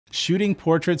Shooting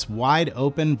portraits wide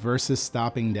open versus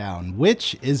stopping down,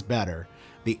 which is better?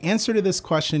 The answer to this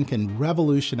question can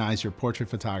revolutionize your portrait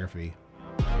photography.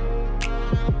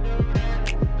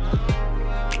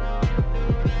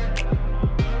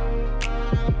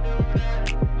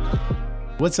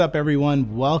 What's up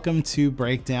everyone? Welcome to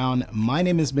Breakdown. My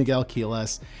name is Miguel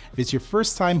Quiles. If it's your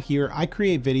first time here, I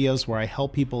create videos where I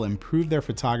help people improve their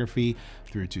photography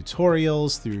through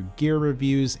tutorials, through gear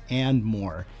reviews, and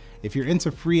more. If you're into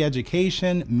free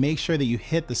education, make sure that you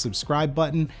hit the subscribe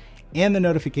button and the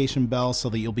notification bell so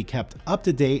that you'll be kept up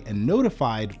to date and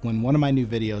notified when one of my new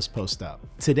videos post up.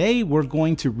 Today, we're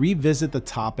going to revisit the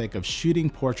topic of shooting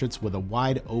portraits with a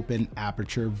wide open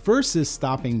aperture versus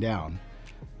stopping down.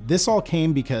 This all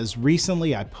came because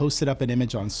recently I posted up an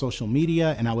image on social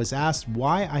media and I was asked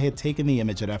why I had taken the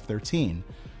image at f13.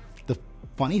 The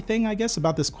funny thing, I guess,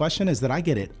 about this question is that I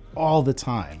get it all the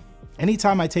time.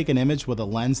 Anytime I take an image with a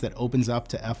lens that opens up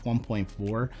to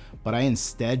f1.4, but I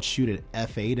instead shoot at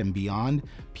f8 and beyond,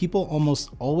 people almost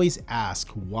always ask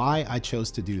why I chose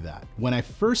to do that. When I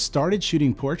first started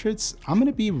shooting portraits, I'm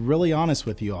gonna be really honest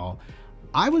with you all,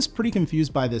 I was pretty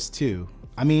confused by this too.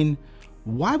 I mean,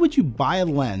 why would you buy a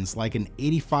lens like an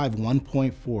 85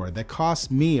 1.4 that costs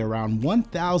me around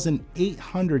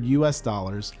 1,800 US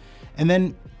dollars and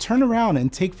then turn around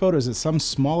and take photos at some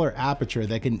smaller aperture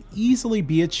that can easily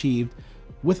be achieved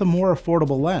with a more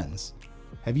affordable lens?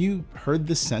 Have you heard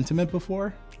this sentiment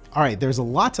before? All right, there's a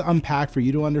lot to unpack for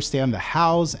you to understand the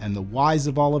hows and the whys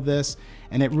of all of this,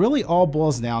 and it really all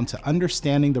boils down to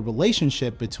understanding the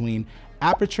relationship between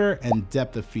aperture and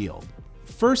depth of field.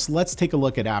 First, let's take a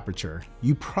look at aperture.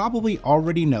 You probably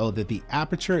already know that the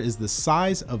aperture is the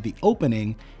size of the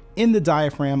opening in the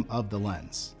diaphragm of the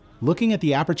lens. Looking at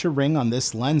the aperture ring on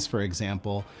this lens, for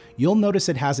example, you'll notice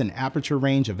it has an aperture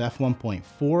range of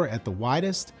f1.4 at the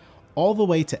widest, all the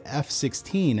way to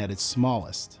f16 at its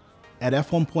smallest. At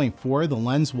f1.4, the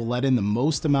lens will let in the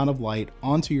most amount of light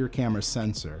onto your camera's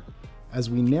sensor.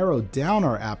 As we narrow down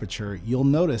our aperture, you'll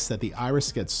notice that the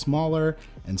iris gets smaller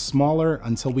and smaller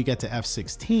until we get to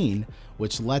f16,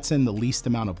 which lets in the least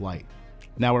amount of light.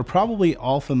 Now, we're probably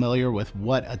all familiar with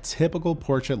what a typical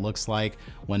portrait looks like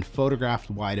when photographed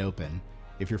wide open.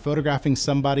 If you're photographing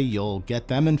somebody, you'll get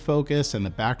them in focus and the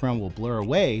background will blur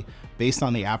away based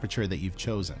on the aperture that you've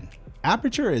chosen.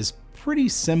 Aperture is pretty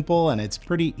simple and it's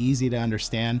pretty easy to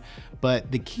understand, but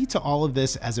the key to all of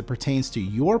this as it pertains to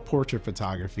your portrait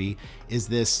photography is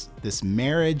this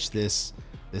marriage, this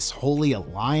holy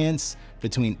alliance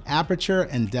between aperture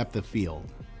and depth of field.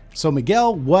 So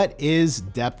Miguel, what is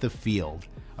depth of field?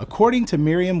 According to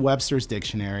Merriam-Webster's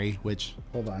dictionary, which,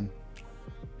 hold on,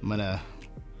 I'm gonna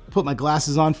put my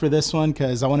glasses on for this one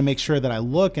because I wanna make sure that I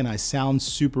look and I sound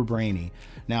super brainy.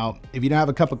 Now, if you don't have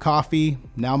a cup of coffee,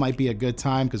 now might be a good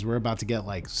time because we're about to get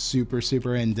like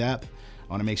super in depth.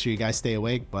 I wanna make sure you guys stay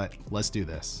awake, but let's do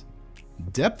this.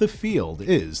 Depth of field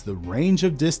is the range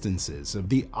of distances of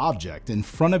the object in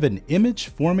front of an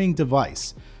image-forming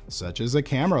device, such as a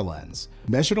camera lens,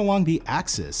 measured along the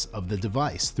axis of the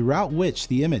device throughout which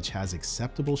the image has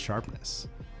acceptable sharpness.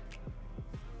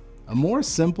 A more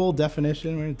simple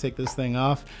definition, we're gonna take this thing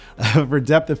off, for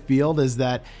depth of field is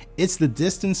that it's the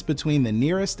distance between the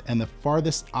nearest and the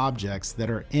farthest objects that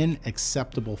are in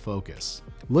acceptable focus.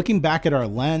 Looking back at our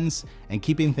lens and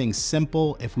keeping things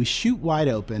simple, if we shoot wide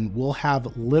open, we'll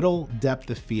have little depth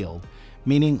of field,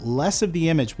 meaning less of the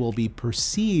image will be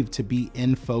perceived to be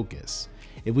in focus.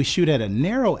 If we shoot at a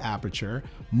narrow aperture,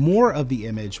 more of the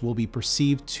image will be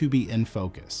perceived to be in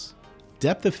focus.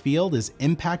 Depth of field is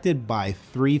impacted by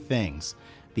three things: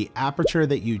 the aperture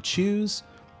that you choose,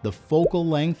 the focal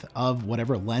length of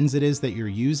whatever lens it is that you're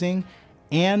using,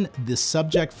 and the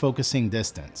subject focusing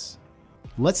distance.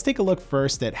 Let's take a look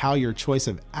first at how your choice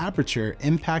of aperture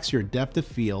impacts your depth of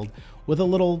field with a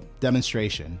little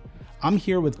demonstration. I'm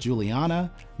here with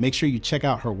Juliana. Make sure you check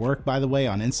out her work, by the way,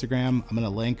 on Instagram. I'm gonna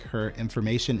link her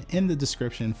information in the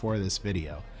description for this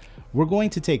video. We're going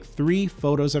to take 3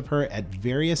 photos of her at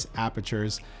various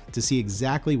apertures to see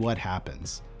exactly what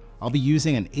happens. I'll be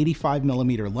using an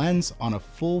 85mm lens on a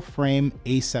full frame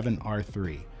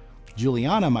A7R3.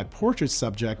 Juliana, my portrait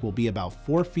subject, will be about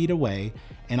 4 feet away,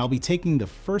 and I'll be taking the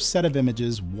first set of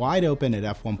images wide open at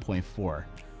f1.4.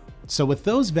 So with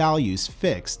those values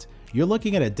fixed, you're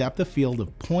looking at a depth of field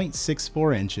of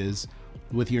 0.64 inches,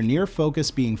 with your near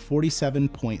focus being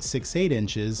 47.68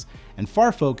 inches and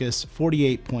far focus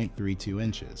 48.32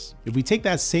 inches. If we take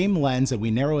that same lens and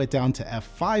we narrow it down to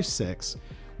f5.6,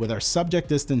 with our subject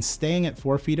distance staying at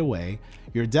 4 feet away,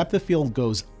 your depth of field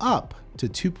goes up to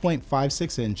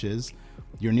 2.56 inches,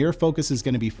 your near focus is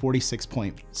going to be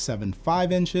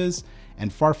 46.75 inches,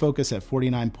 and far focus at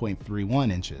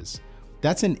 49.31 inches.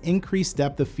 That's an increased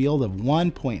depth of field of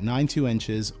 1.92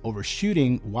 inches over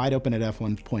shooting wide open at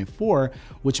f1.4,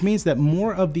 which means that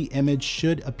more of the image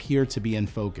should appear to be in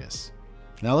focus.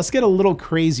 Now let's get a little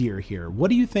crazier here. What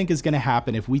do you think is going to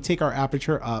happen if we take our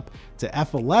aperture up to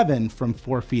f11 from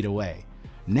 4 feet away?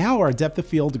 Now our depth of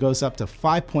field goes up to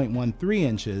 5.13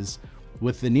 inches,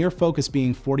 with the near focus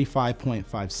being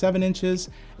 45.57 inches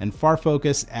and far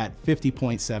focus at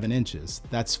 50.7 inches.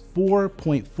 That's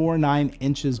 4.49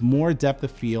 inches more depth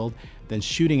of field than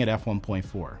shooting at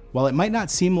f1.4. While it might not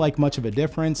seem like much of a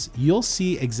difference, you'll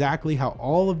see exactly how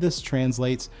all of this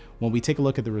translates when we take a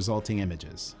look at the resulting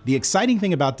images. The exciting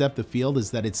thing about depth of field is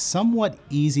that it's somewhat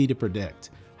easy to predict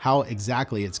how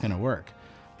exactly it's going to work.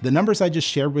 The numbers I just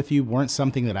shared with you weren't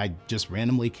something that I just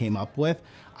randomly came up with.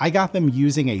 I got them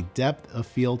using a depth of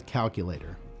field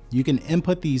calculator. You can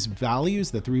input these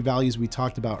values, the 3 values we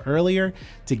talked about earlier,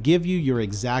 to give you your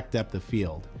exact depth of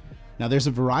field. Now there's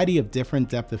a variety of different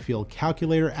depth of field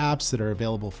calculator apps that are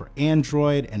available for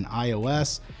Android and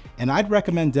iOS, and I'd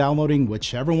recommend downloading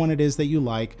whichever one it is that you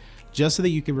like, just so that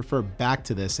you can refer back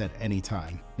to this at any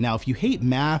time. Now, if you hate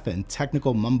math and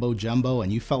technical mumbo jumbo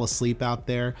and you fell asleep out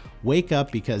there, wake up,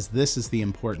 because this is the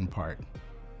important part.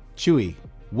 Chewy,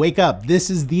 wake up, this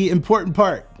is the important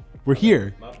part. We're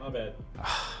here. My bad.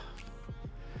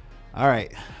 All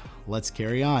right, let's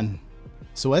carry on.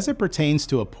 So as it pertains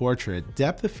to a portrait,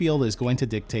 depth of field is going to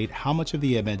dictate how much of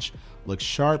the image looks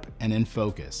sharp and in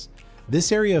focus.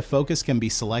 This area of focus can be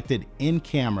selected in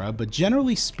camera, but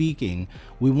generally speaking,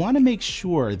 we want to make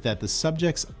sure that the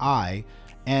subject's eye,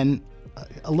 and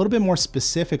a little bit more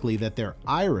specifically that their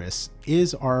iris,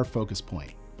 is our focus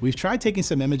point. We've tried taking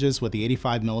some images with the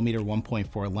 85mm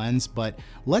 1.4 lens, but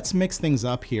let's mix things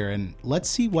up here and let's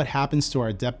see what happens to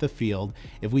our depth of field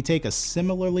if we take a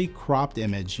similarly cropped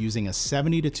image using a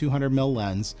 70 to 200mm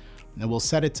lens, and we'll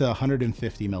set it to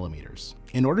 150mm.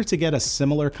 In order to get a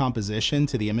similar composition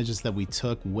to the images that we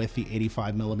took with the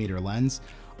 85mm lens,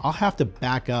 I'll have to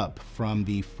back up from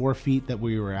the 4 feet that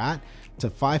we were at to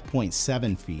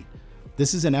 5.7 feet.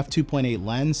 This is an f2.8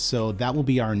 lens, so that will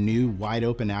be our new wide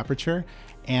open aperture,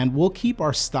 and we'll keep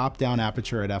our stop down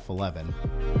aperture at f11.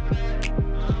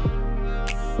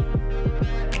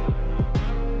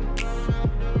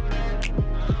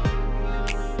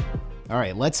 All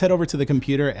right, let's head over to the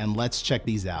computer and let's check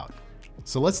these out.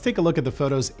 So let's take a look at the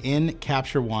photos in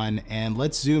Capture One, and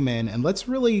let's zoom in and let's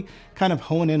really kind of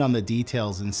hone in on the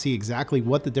details and see exactly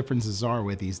what the differences are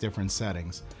with these different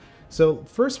settings. So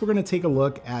first we're gonna take a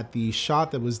look at the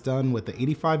shot that was done with the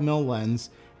 85mm lens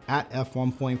at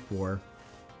f1.4,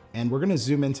 and we're gonna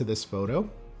zoom into this photo.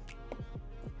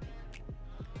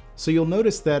 So you'll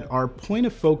notice that our point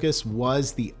of focus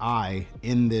was the eye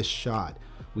in this shot.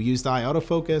 We used eye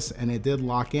autofocus and it did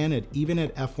lock in, and even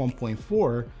at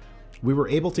f1.4, we were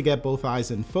able to get both eyes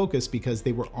in focus because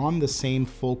they were on the same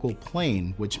focal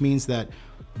plane, which means that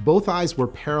both eyes were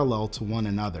parallel to one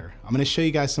another. I'm gonna show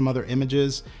you guys some other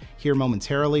images here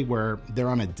momentarily where they're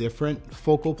on a different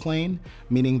focal plane,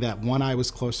 meaning that one eye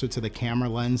was closer to the camera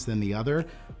lens than the other.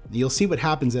 You'll see what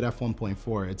happens at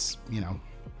f1.4. It's,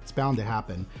 it's bound to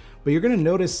happen. But you're gonna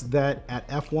notice that at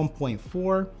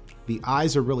f1.4, the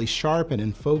eyes are really sharp and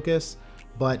in focus.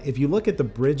 But if you look at the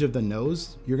bridge of the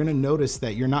nose, you're gonna notice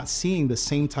that you're not seeing the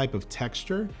same type of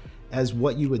texture as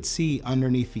what you would see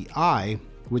underneath the eye,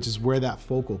 which is where that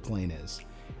focal plane is.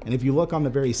 And if you look on the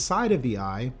very side of the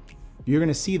eye, you're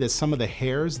gonna see that some of the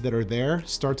hairs that are there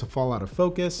start to fall out of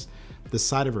focus. The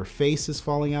side of her face is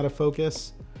falling out of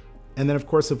focus. And then of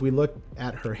course, if we look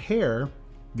at her hair,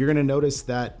 you're gonna notice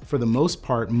that for the most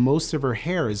part, most of her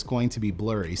hair is going to be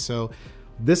blurry. So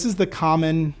this is the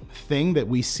common thing that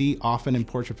we see often in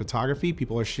portrait photography.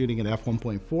 People are shooting at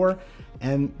f1.4,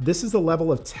 and this is the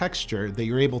level of texture that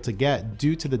you're able to get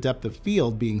due to the depth of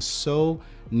field being so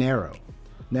narrow.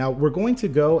 Now we're going to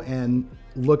go and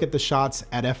look at the shots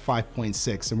at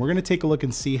f5.6, and we're gonna take a look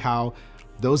and see how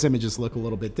those images look a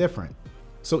little bit different.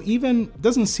 So even,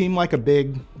 doesn't seem like a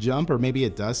big jump, or maybe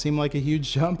it does seem like a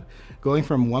huge jump, going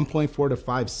from 1.4 to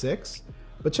 5.6,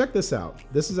 but check this out.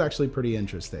 This is actually pretty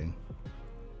interesting.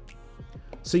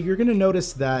 So you're gonna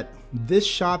notice that this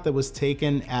shot that was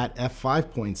taken at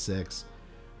f5.6,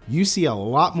 you see a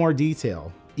lot more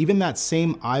detail. Even that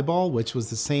same eyeball, which was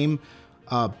the same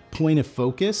point of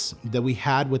focus that we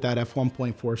had with that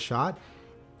f1.4 shot,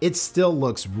 it still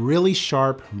looks really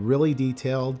sharp, really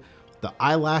detailed. The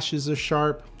eyelashes are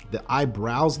sharp, the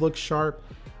eyebrows look sharp,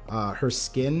 her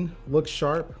skin looks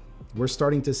sharp. We're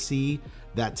starting to see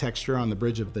that texture on the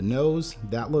bridge of the nose,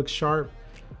 that looks sharp.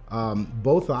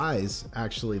 Both eyes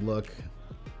actually look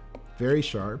very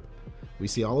sharp. We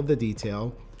see all of the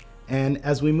detail. And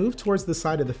as we move towards the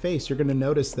side of the face, you're gonna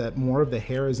notice that more of the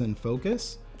hair is in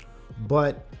focus.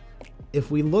 But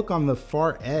if we look on the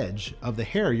far edge of the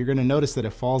hair, you're gonna notice that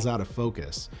it falls out of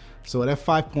focus. So at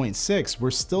f5.6,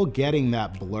 we're still getting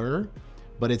that blur,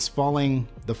 but it's falling,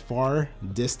 the far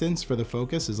distance for the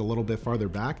focus is a little bit farther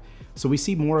back. So we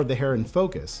see more of the hair in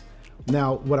focus.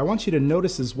 Now, what I want you to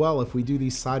notice as well, if we do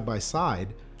these side by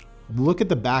side, look at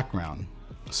the background.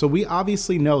 So we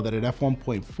obviously know that at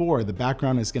f1.4, the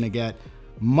background is gonna get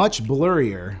much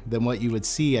blurrier than what you would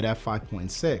see at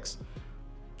f5.6,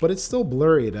 but it's still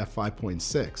blurry at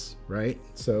f5.6, right?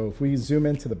 So if we zoom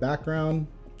into the background,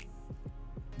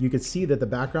 you could see that the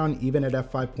background, even at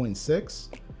f5.6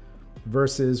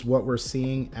 versus what we're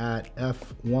seeing at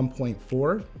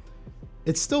f1.4,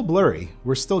 it's still blurry.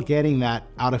 We're still getting that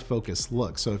out of focus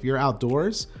look. So if you're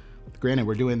outdoors, granted,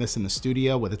 we're doing this in the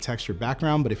studio with a textured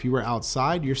background, but if you were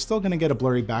outside, you're still gonna get a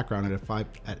blurry background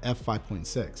at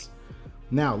f5.6.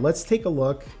 Now, let's take a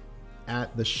look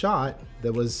at the shot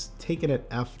that was taken at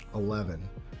f11.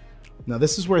 Now,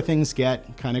 this is where things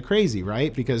get kind of crazy,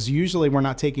 right? Because usually we're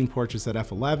not taking portraits at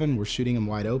f11, we're shooting them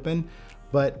wide open,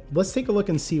 but let's take a look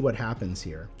and see what happens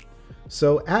here.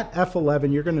 So at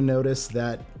f11, you're gonna notice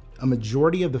that a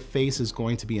majority of the face is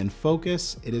going to be in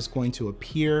focus. It is going to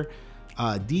appear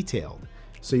detailed.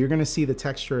 So you're gonna see the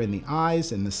texture in the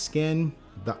eyes and the skin,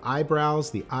 the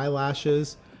eyebrows, the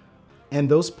eyelashes, and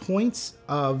those points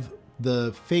of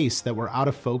the face that were out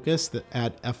of focus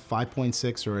at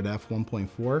f5.6 or at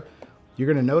f1.4, you're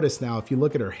gonna notice now, if you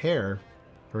look at her hair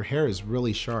is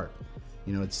really sharp.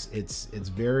 You know, it's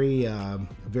very,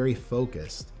 very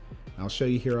focused. I'll show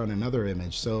you here on another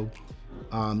image. So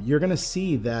you're gonna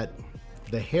see that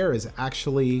the hair is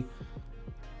actually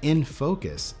in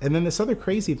focus. And then this other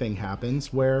crazy thing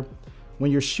happens where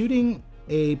when you're shooting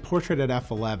a portrait at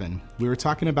f11, we were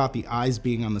talking about the eyes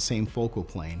being on the same focal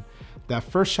plane. That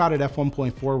first shot at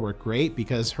f1.4 worked great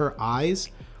because her eyes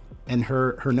and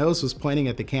her nose was pointing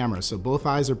at the camera. So both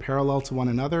eyes are parallel to one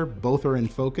another, both are in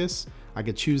focus. I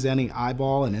could choose any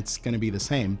eyeball and it's gonna be the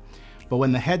same. But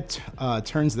when the head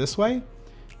turns this way,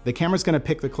 the camera's gonna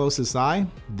pick the closest eye.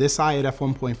 This eye at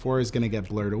f1.4 is gonna get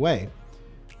blurred away.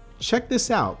 Check this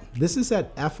out. This is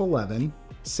at f11.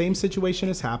 Same situation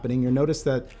is happening. You'll notice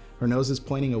that her nose is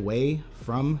pointing away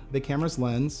from the camera's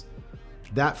lens.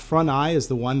 That front eye is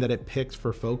the one that it picked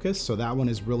for focus, so that one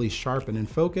is really sharp and in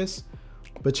focus.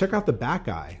 But check out the back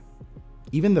eye.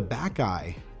 Even the back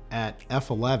eye at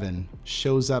f11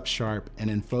 shows up sharp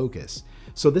and in focus.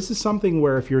 So this is something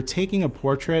where if you're taking a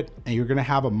portrait and you're gonna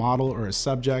have a model or a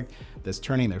subject that's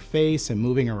turning their face and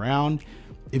moving around,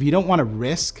 if you don't wanna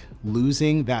risk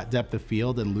losing that depth of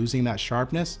field and losing that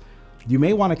sharpness, you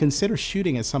may wanna consider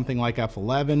shooting at something like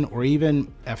f11 or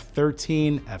even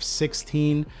f13,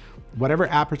 f16, whatever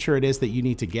aperture it is that you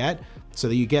need to get so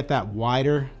that you get that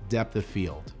wider depth of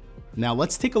field. Now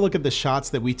let's take a look at the shots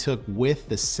that we took with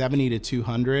the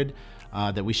 70-200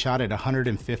 that we shot at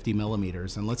 150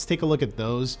 millimeters. And let's take a look at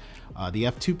those, the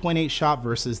f2.8 shot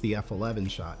versus the f11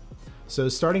 shot. So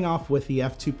starting off with the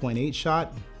f2.8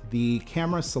 shot, the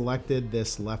camera selected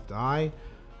this left eye,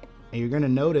 and you're gonna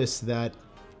notice that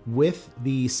with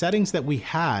the settings that we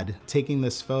had taking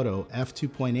this photo,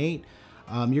 f2.8,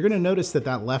 you're gonna notice that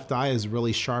that left eye is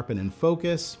really sharp and in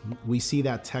focus. We see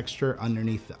that texture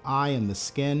underneath the eye and the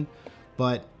skin,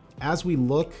 but as we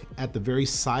look at the very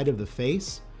side of the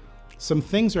face, some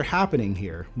things are happening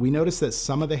here. We notice that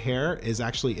some of the hair is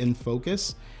actually in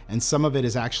focus and some of it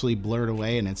is actually blurred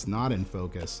away and it's not in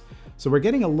focus. So we're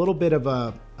getting a little bit of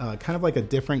a kind of like a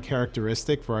different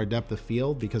characteristic for our depth of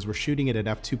field because we're shooting it at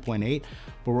f2.8,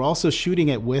 but we're also shooting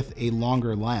it with a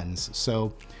longer lens.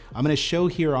 So I'm gonna show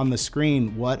here on the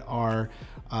screen what our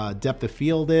depth of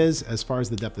field is as far as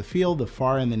the depth of field, the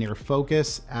far and the near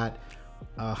focus at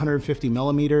 150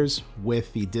 millimeters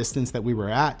with the distance that we were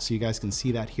at. So you guys can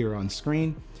see that here on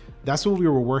screen. That's what we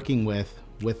were working with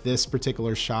this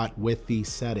particular shot with these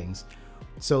settings.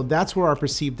 So that's where our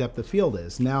perceived depth of field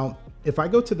is. Now, if I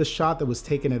go to the shot that was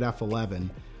taken at f11,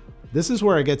 this is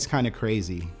where it gets kind of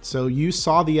crazy. So you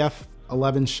saw the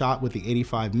f11 shot with the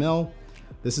 85 mil.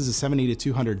 This is a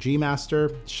 70-200 G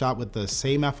Master shot with the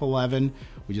same f11.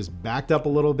 We just backed up a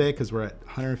little bit because we're at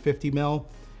 150 mil.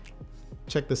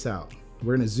 Check this out.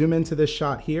 We're gonna zoom into this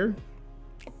shot here.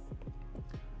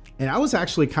 And I was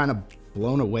actually kind of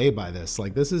blown away by this.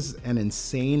 Like, this is an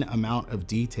insane amount of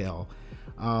detail.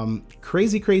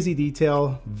 Crazy, crazy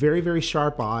detail, very, very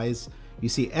sharp eyes. You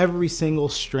see every single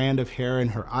strand of hair in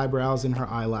her eyebrows and her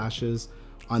eyelashes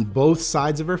on both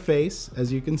sides of her face,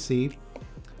 as you can see.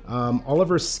 All of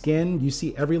her skin, you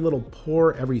see every little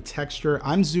pore, every texture.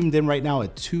 I'm zoomed in right now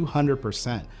at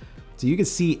 200%. So you can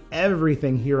see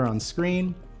everything here on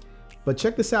screen. But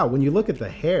check this out, when you look at the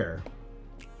hair,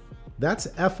 that's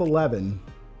F11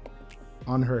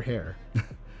 on her hair.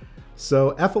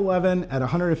 So F11 at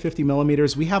 150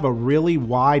 millimeters, we have a really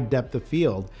wide depth of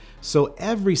field. So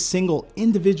every single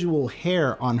individual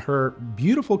hair on her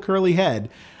beautiful curly head,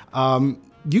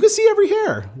 you can see every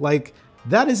hair. Like,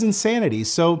 that is insanity.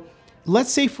 So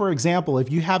let's say, for example,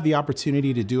 if you have the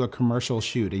opportunity to do a commercial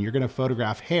shoot and you're gonna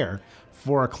photograph hair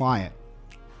for a client,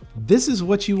 this is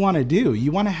what you wanna do.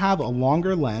 You wanna have a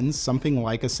longer lens, something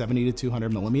like a 70 to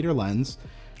 200 millimeter lens,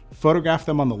 photograph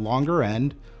them on the longer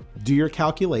end, do your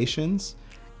calculations,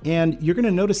 and you're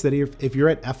gonna notice that if you're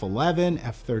at F11,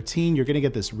 F13, you're gonna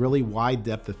get this really wide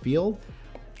depth of field.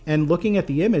 And looking at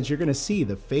the image, you're gonna see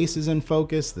the face is in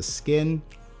focus, the skin,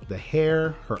 the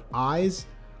hair, her eyes.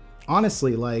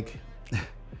 Honestly, like,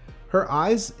 her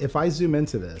eyes, if I zoom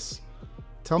into this,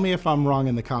 tell me if I'm wrong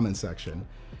in the comment section.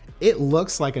 It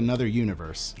looks like another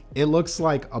universe. It looks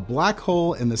like a black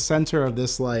hole in the center of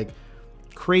this like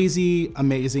crazy,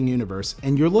 amazing universe.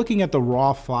 And you're looking at the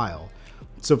raw file.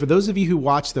 So for those of you who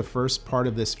watched the first part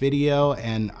of this video,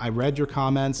 and I read your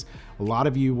comments, a lot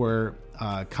of you were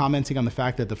commenting on the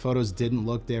fact that the photos didn't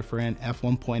look different.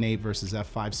 F1.8 versus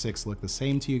F5.6 look the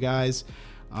same to you guys.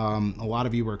 A lot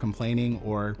of you were complaining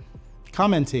or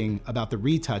commenting about the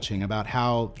retouching, about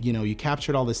how, you know, you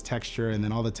captured all this texture and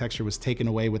then all the texture was taken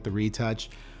away with the retouch.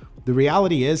 The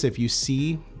reality is, if you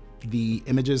see the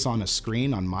images on a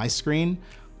screen, on my screen,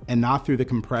 and not through the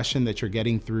compression that you're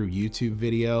getting through YouTube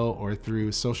video or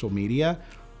through social media,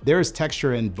 there is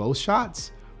texture in both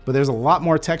shots, but there's a lot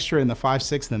more texture in the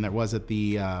 5.6 than there was at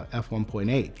the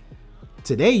F1.8.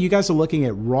 Today, you guys are looking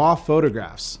at raw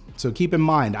photographs. So keep in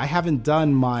mind, I haven't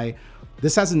done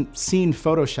this hasn't seen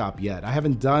Photoshop yet. I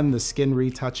haven't done the skin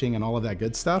retouching and all of that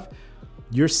good stuff.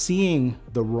 You're seeing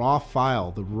the raw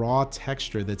file, the raw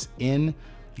texture that's in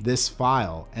this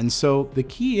file. And so the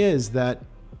key is that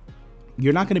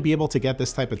you're not gonna be able to get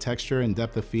this type of texture and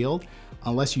depth of field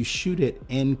unless you shoot it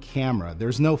in camera.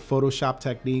 There's no Photoshop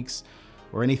techniques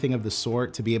or anything of the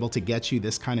sort to be able to get you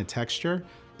this kind of texture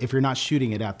if you're not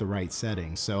shooting it at the right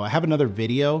setting. So I have another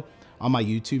video on my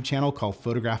YouTube channel called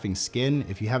Photographing Skin.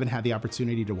 If you haven't had the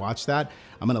opportunity to watch that,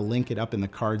 I'm gonna link it up in the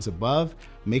cards above.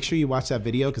 Make sure you watch that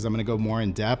video because I'm gonna go more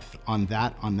in depth on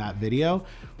that video.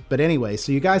 But anyway,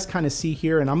 so you guys kind of see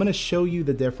here, and I'm gonna show you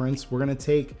the difference. We're gonna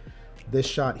take this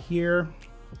shot here,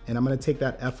 and I'm gonna take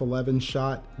that F11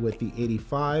 shot with the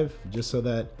 85, just so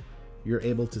that you're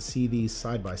able to see these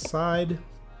side by side.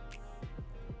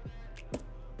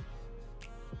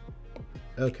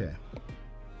 Okay.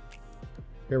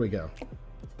 Here we go.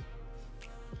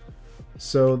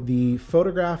 So the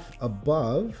photograph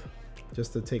above,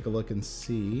 just to take a look and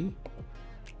see.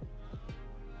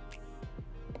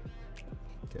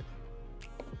 Okay.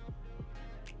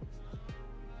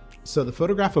 So the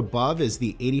photograph above is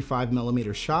the 85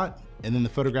 millimeter shot, and then the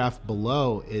photograph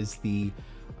below is the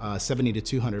 70 to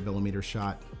 200 millimeter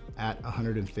shot at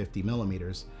 150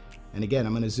 millimeters. And again,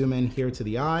 I'm gonna zoom in here to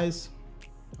the eyes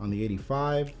on the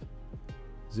 85.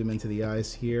 Zoom into the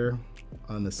eyes here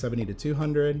on the 70 to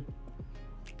 200.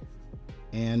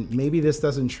 And maybe this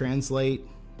doesn't translate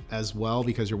as well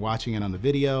because you're watching it on the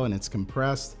video and it's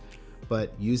compressed,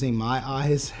 but using my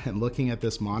eyes and looking at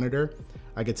this monitor,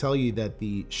 I could tell you that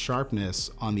the sharpness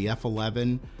on the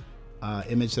F11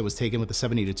 image that was taken with the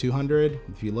 70 to 200,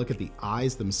 if you look at the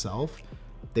eyes themselves,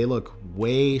 they look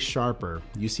way sharper.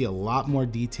 You see a lot more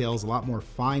details, a lot more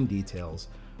fine details.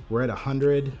 We're at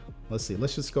 100. Let's see,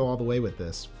 let's just go all the way with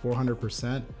this,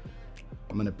 400%.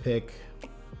 I'm gonna pick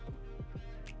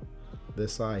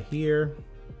this eye here.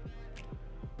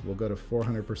 We'll go to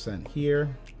 400%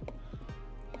 here.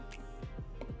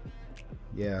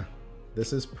 Yeah,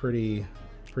 this is pretty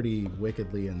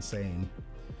wickedly insane.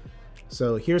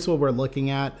 So here's what we're looking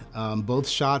at. Both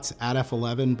shots at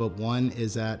F11, but one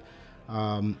is at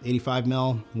 85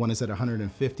 mil, one is at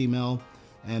 150 mil.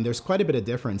 And there's quite a bit of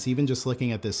difference. Even just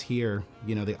looking at this here,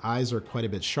 you know, the eyes are quite a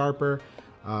bit sharper.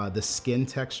 The skin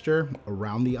texture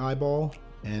around the eyeball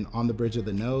and on the bridge of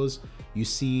the nose, you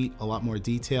see a lot more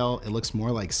detail. It looks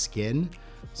more like skin.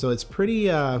 So it's pretty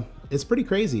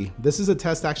crazy. This is a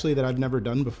test actually that I've never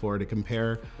done before to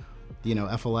compare, you know,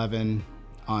 F11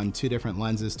 on two different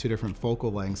lenses, two different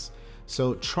focal lengths.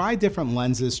 So try different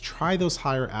lenses, try those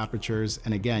higher apertures,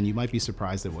 and again, you might be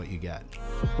surprised at what you get.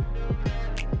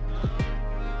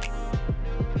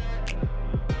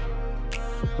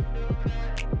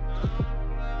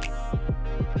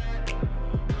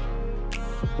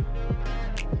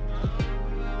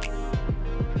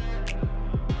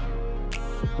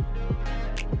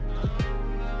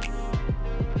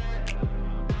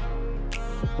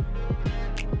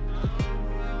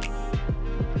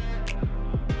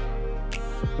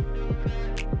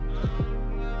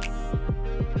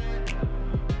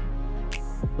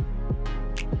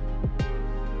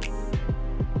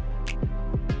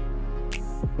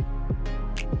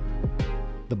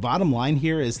 The bottom line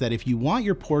here is that if you want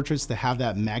your portraits to have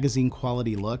that magazine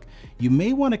quality look, you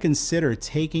may want to consider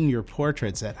taking your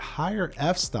portraits at higher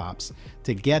f-stops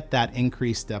to get that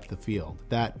increased depth of field,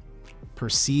 that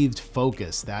perceived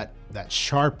focus, that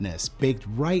sharpness baked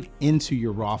right into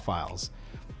your raw files.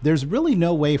 There's really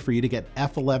no way for you to get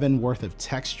f11 worth of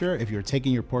texture if you're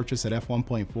taking your portraits at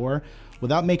f1.4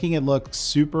 without making it look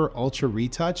super ultra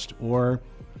retouched, or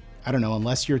I don't know,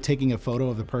 unless you're taking a photo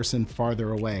of the person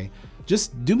farther away.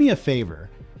 Just do me a favor.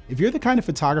 If you're the kind of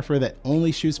photographer that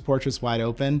only shoots portraits wide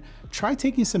open, try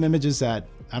taking some images at,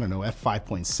 I don't know,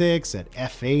 f5.6, at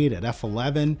f8, at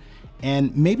f11,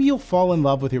 and maybe you'll fall in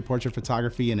love with your portrait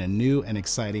photography in a new and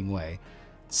exciting way.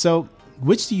 So,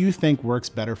 which do you think works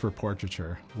better for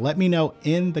portraiture? Let me know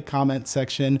in the comment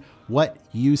section what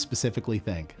you specifically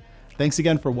think. Thanks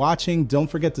again for watching. Don't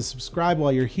forget to subscribe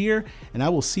while you're here, and I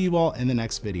will see you all in the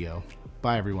next video.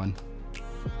 Bye, everyone.